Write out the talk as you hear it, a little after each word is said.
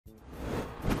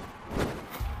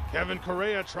Kevin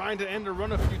Correa trying to end a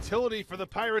run of futility for the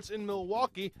Pirates in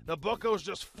Milwaukee. The Buccos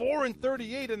just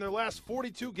 4-38 in their last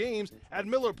 42 games at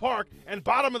Miller Park. And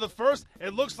bottom of the first,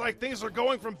 it looks like things are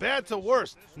going from bad to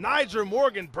worse. Nyjer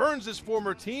Morgan burns his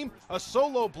former team. A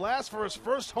solo blast for his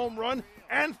first home run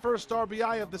and first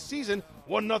RBI of the season.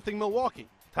 1-0 Milwaukee.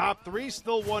 Top three,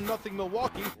 still 1-0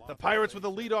 Milwaukee. The Pirates with a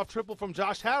leadoff triple from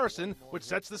Josh Harrison, which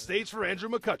sets the stage for Andrew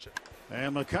McCutchen.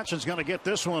 And McCutchen's going to get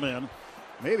this one in.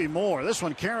 Maybe more. This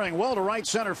one carrying well to right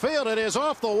center field. It is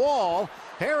off the wall.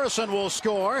 Harrison will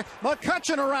score.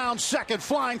 McCutchen around second,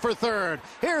 flying for third.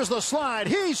 Here's the slide.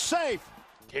 He's safe.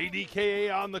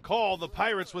 KDKA on the call. The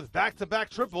Pirates with back-to-back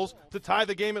triples to tie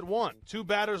the game at 1. 2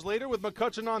 batters later with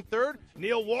McCutchen on third.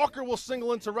 Neil Walker will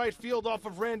single into right field off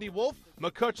of Randy Wolf.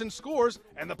 McCutchen scores,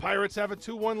 and the Pirates have a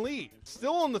 2-1 lead.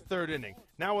 Still in the third inning.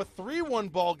 Now a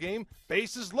 3-1 ball game.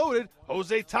 Bases loaded.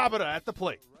 Jose Tabata at the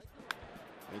plate.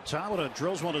 Tabata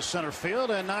drills one to center field,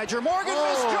 and Nyjer Morgan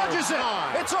misjudges it.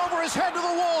 It's over his head to the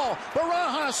wall.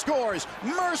 Barajas scores.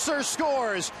 Mercer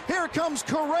scores. Here comes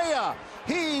Correa.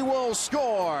 He will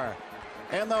score.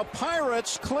 And the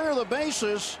Pirates clear the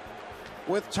bases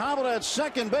with Tabata at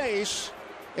second base.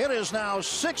 It is now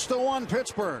 6-1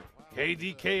 Pittsburgh.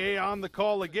 KDKA on the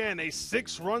call again. A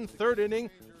 6-run third inning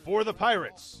for the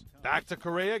Pirates. Back to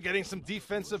Correa, getting some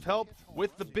defensive help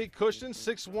with the big cushion.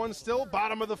 6-1 still,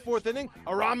 bottom of the fourth inning.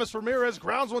 Aramis Ramirez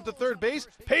grounds one to third base.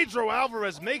 Pedro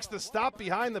Alvarez makes the stop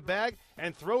behind the bag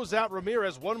and throws out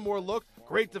Ramirez. One more look.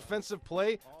 Great defensive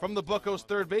play from the Buccos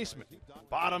third baseman.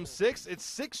 Bottom 6,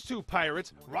 it's 6-2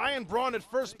 Pirates. Ryan Braun at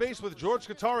first base with George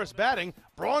Kottaras batting.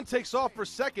 Braun takes off for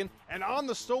second, and on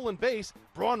the stolen base,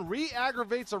 Braun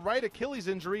re-aggravates a right Achilles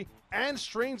injury and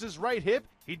strains his right hip.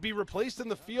 He'd be replaced in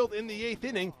the field in the 8th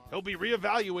inning. He'll be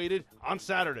reevaluated on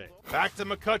Saturday. Back to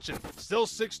McCutchen. Still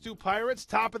 6-2 Pirates,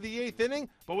 top of the 8th inning,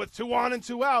 but with 2 on and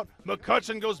 2 out,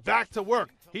 McCutchen goes back to work.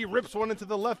 He rips one into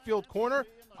the left field corner.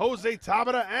 Jose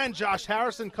Tabata and Josh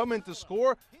Harrison come in to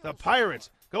score. The Pirates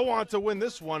go on to win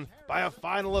this one by a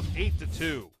final of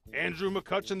 8-2. Andrew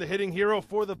McCutchen, the hitting hero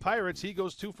for the Pirates. He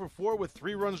goes 2 for 4 with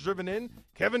 3 runs driven in.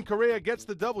 Kevin Correa gets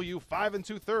the W, 5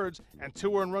 2/3, and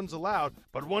 2 earned runs allowed.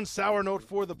 But one sour note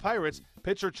for the Pirates,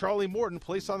 pitcher Charlie Morton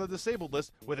placed on the disabled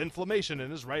list with inflammation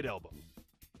in his right elbow.